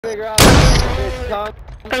figure out this cunt.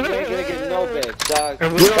 You ain't gonna get no bitch, dog.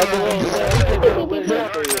 That's a little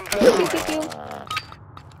wizard for you.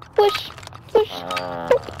 Push.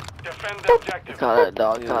 Defend the objective. Call that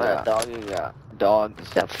dog, call that dog you got. Dog.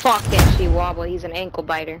 The fuck that she wobble, he's an ankle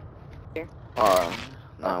biter.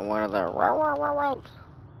 Not one of the routes.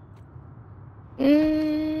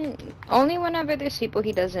 Only whenever there's people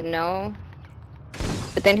he doesn't know.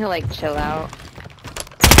 But then he'll like chill out.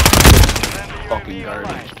 Fucking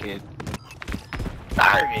garbage kid.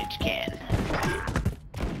 Garbage kid.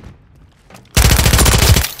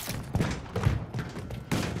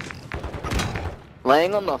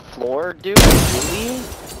 Laying on the floor, dude? Really?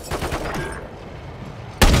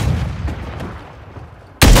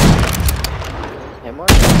 Hey, Mark.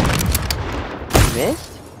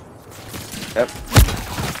 Missed? Yep.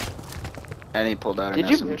 And he pulled out an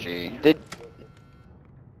SMG.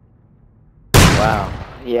 Wow.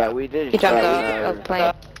 Yeah, we did. He jumped off of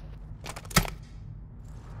plane.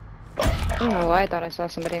 I don't know why I thought I saw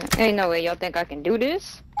somebody. Ain't no way y'all think I can do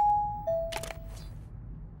this?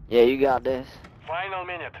 Yeah, you got this. Final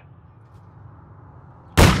minute.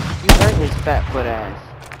 You heard his fat foot ass.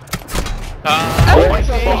 Oh my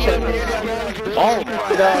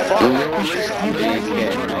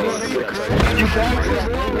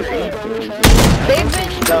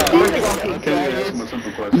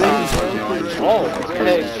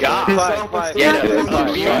Hey, God. Five. Yeah.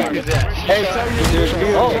 Hey,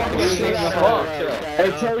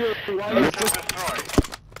 tell you.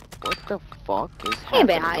 What the fuck is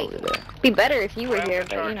happening over there? Be better if you were here,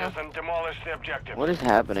 but you know. And demolish the objective. What is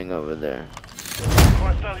happening over there?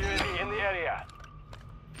 Hostile UAV in the area.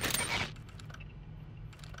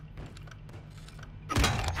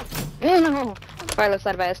 No! Far left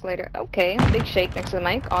side of my escalator. Okay, big shake next to the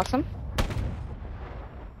mic. Awesome.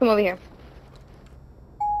 Come over here.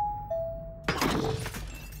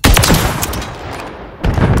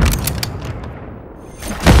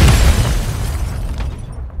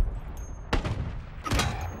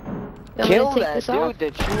 Kill that dude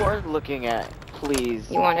that you are looking at, please.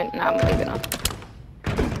 You want it? No, I'm gonna leave it on.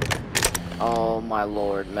 Oh my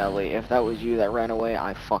lord, Melly. If that was you that ran away,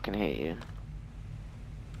 I fucking hate you.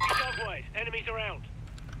 Dogwise, enemies around.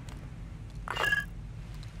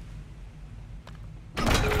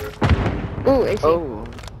 Ooh, AC. Oh.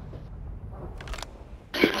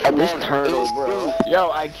 This turtle, bro.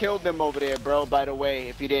 Yo, I killed him over there, bro, by the way,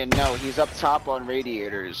 if you didn't know. He's up top on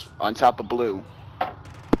radiators, on top of blue.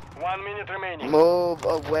 1 minute remaining. Move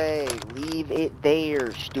away. Leave it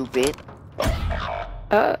there, stupid. It's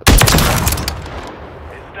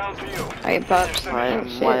down to you. Alright, Pops. Oh,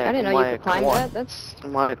 shit. I didn't know you could climb that. That's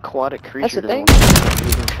my aquatic creature. That's the thing?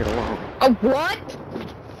 Leaving shit alone. Oh, what?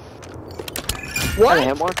 What? What? A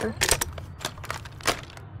hit marker?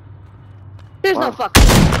 There's Wow. no fucking.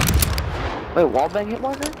 Wait, wallbang hit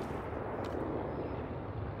marker?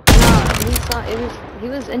 No, he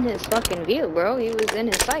was in his fucking view, bro. He was in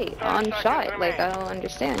his sight, on shot. Like, I don't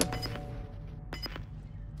understand.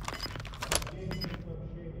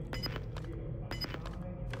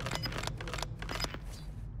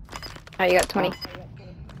 Alright, you got 20.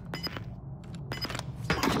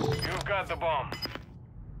 You've got the bomb.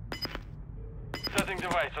 Setting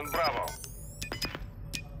device on Bravo.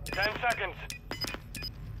 10 seconds.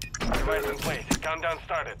 Device in place. Countdown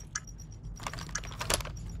started.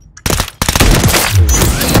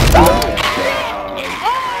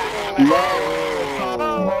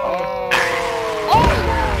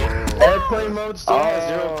 Airplane mode still has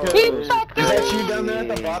 0 kills. Is that you down there at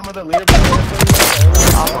the bottom of the leaderboard?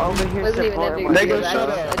 I'm over here supporting my Nigga, shut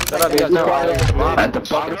up. At the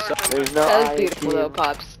bottom. There's no That was beautiful though,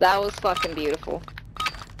 Pops. That was fucking beautiful.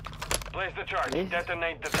 Place the charge.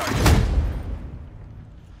 Detonate the target.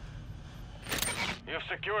 You've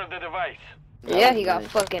secured the device. Yeah, he got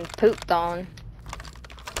fucking pooped on.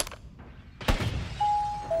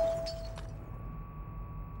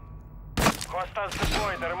 Hostiles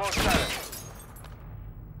deployed the remote turret.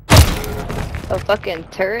 A fucking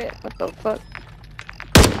turret? What the fuck?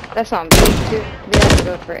 That's on B too. We have to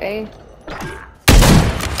go for A.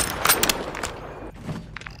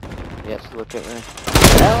 Yes, look at me.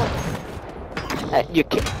 Well, you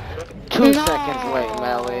can't. 2 seconds late,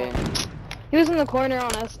 Melly. He was in the corner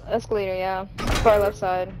on escalator, yeah. Far left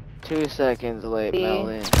side. 2 seconds late, B.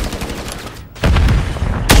 Melly.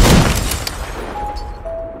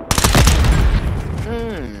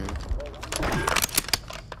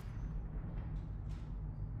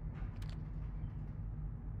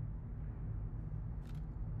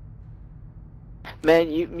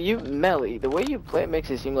 Man, you Melly, the way you play it makes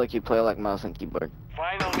it seem like you play like mouse and keyboard.